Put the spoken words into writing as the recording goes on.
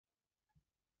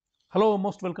Hello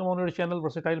most welcome on your channel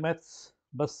versatile maths.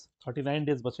 बस 39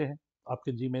 days बचे हैं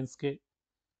आपके जी मेंस के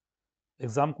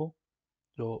एग्ज़ाम को,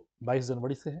 जो 22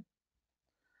 जनवरी से है।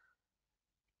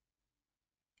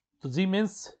 तो जी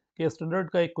मेंस के स्टैंडर्ड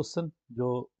का एक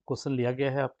क्वेश्चन लिया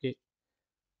गया है आपके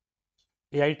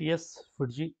AITS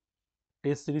फिटजी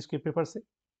टेस्ट सीरीज के पेपर से।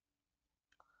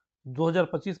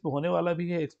 2025 में होने वाला भी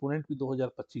है, एक्सपोनेंट भी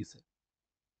 2025 है।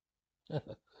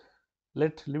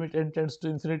 Late limit n tends to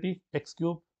infinity x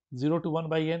cube 0 to 1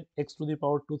 by n x to the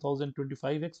power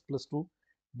 2025x plus 2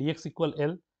 dx equal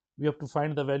L. We have to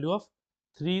find the value of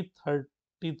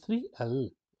 333L.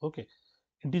 Okay,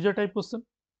 integer type question.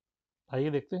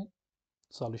 आइए देखते हैं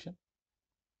solution.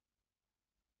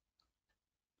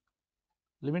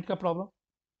 Limit का problem.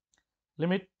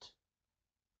 Limit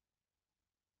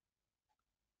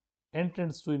n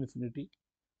tends to infinity,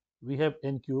 we have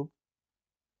n cube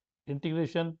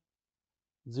integration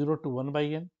 0 to 1 by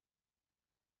n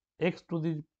x to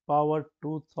the power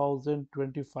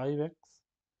 2025x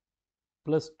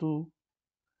plus 2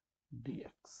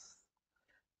 dx.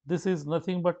 This is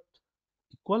nothing but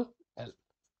equal L.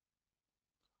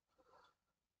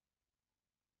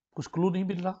 कुछ clue नहीं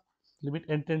मिल रहा। Limit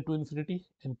n tend to infinity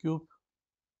n cube,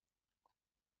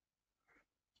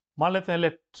 मान लेते हैं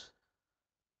late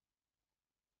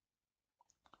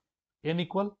n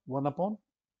equal 1 upon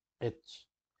h.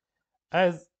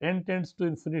 As n tends to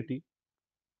infinity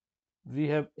we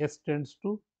have s tends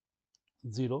to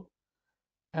 0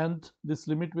 and this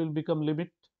limit will become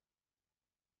limit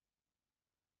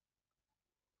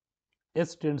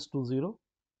s tends to 0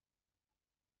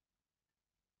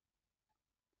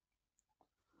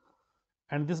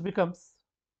 and this becomes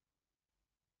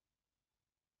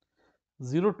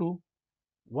 0 to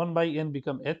 1 by n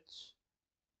become h,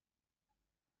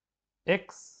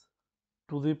 x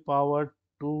to the power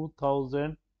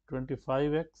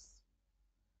 2025x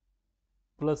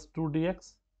plus 2 dx।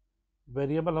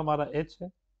 Variable हमारा h है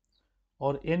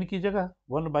और n की जगह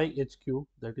 1 by h cube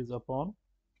that is upon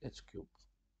h cube.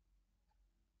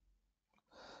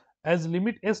 Age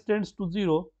limit s tends to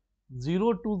 0, 0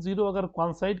 to 0 अगर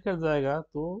कॉन्साइड कर जाएगा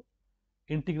तो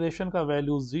integration का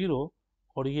वैल्यू 0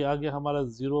 और ये आ गया हमारा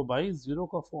 0 by 0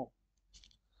 का form.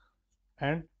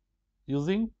 And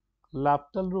using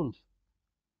लैप्टल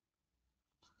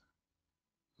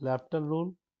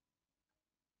rule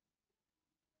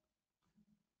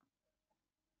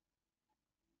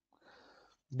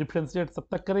differentiate तब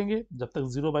तक करेंगे जब तक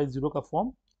 0 by 0 का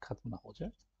फॉर्म खत्म ना हो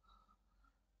जाए।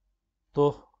 तो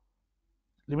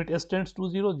limit s tends to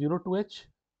 0, 0 to h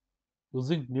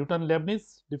using न्यूटन-लेबनिज़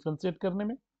differentiate करने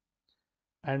में,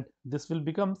 and this will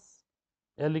becomes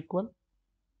L equal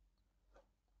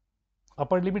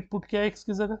upper limit put किया x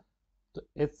की जगह तो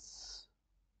h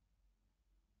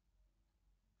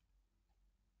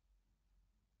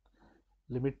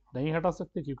लिमिट नहीं हटा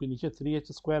सकते क्योंकि नीचे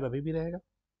 3h स्क्वायर अभी भी रहेगा।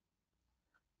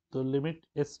 तो limit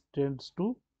s tends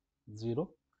to 0,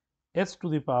 s to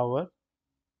the power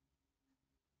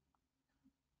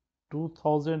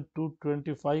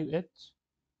 2225h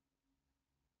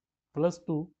plus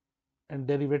 2 and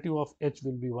derivative of h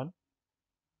will be 1।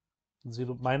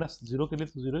 0 minus 0 के लिए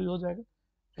तो 0 ही हो जाएगा।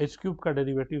 h क्यूब का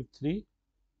derivative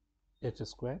 3h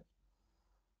square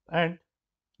and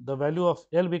the value of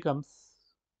L becomes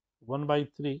 1 by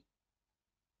 3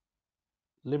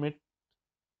 limit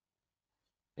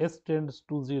s tends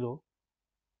to 0,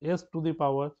 s to the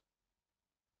power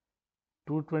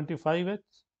 225h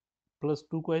plus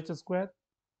 2 को h square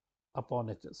upon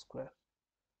h square.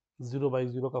 0 by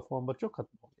 0 का form बच्चों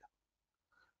खत्म हो गया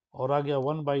और आ गया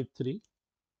 1 by 3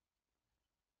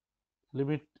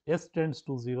 limit s tends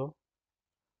to 0,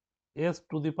 s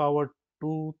to the power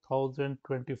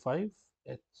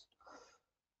 2025h।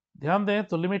 ध्यान दें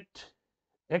तो limit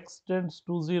x tends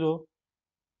to 0,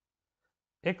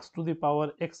 x to the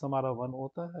power x हमारा 1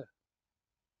 होता है।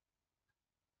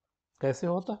 कैसे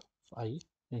होता आइए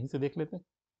यहीं से देख लेते हैं।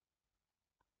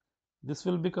 This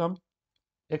will become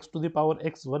x to the power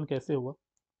x 1 कैसे हुआ,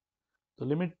 तो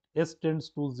लिमिट s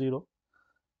टेंड्स टू 0।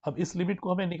 अब इस लिमिट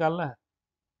को हमें निकालना है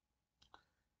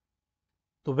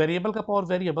तो वेरिएबल का power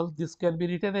variable, this can be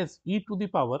written as e to the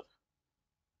power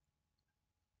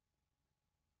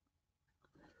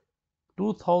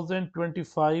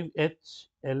 2025h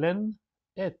ln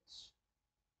h,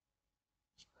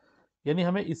 यानी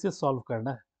हमें इसे सॉल्व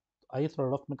करना है। तो आइए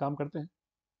थोड़ा रफ में काम करते हैं।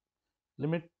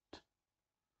 Limit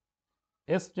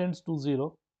s tends to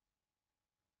 0,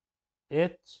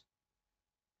 h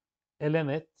ln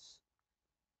h,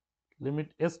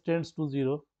 limit s tends to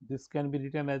 0, this can be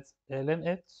written as ln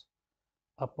h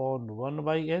upon 1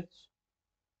 by h,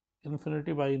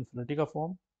 infinity by infinity का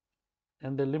form,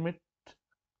 and the limit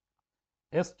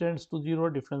s tends to 0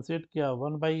 differentiate किया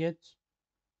 1 by h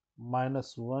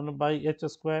minus 1 by h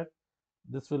square,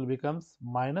 this will becomes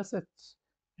minus h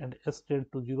and s tend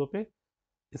to 0 पे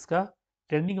इसका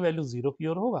tending value 0 की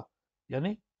ओर होगा,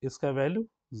 यानी इसका value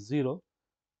 0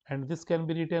 and this can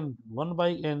be written 1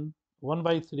 by n 1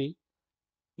 by 3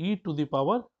 e to the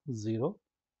power 0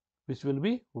 which will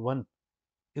be 1,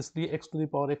 इसलिए x to the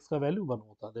power x का value 1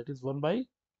 होता, that is 1 by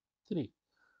 3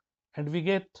 and we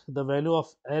get the value of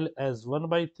L as 1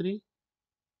 by 3.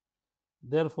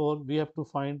 Therefore we have to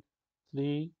find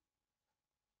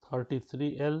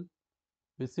 333L,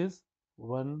 which is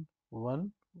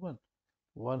 111.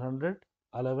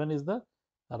 111 is the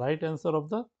right answer of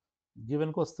the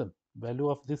given question. Value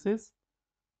of this is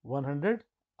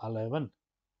 111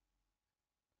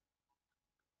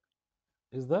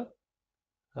 is the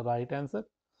right answer,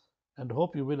 and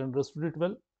hope you will understood it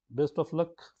well. Best of luck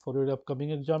for your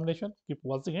upcoming examination. Keep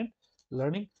watching and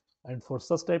learning, and for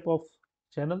such type of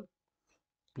channel,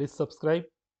 please subscribe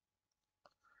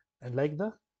and like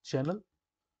the channel.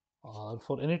 Or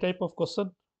for any type of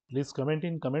question, please comment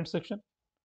in comment section.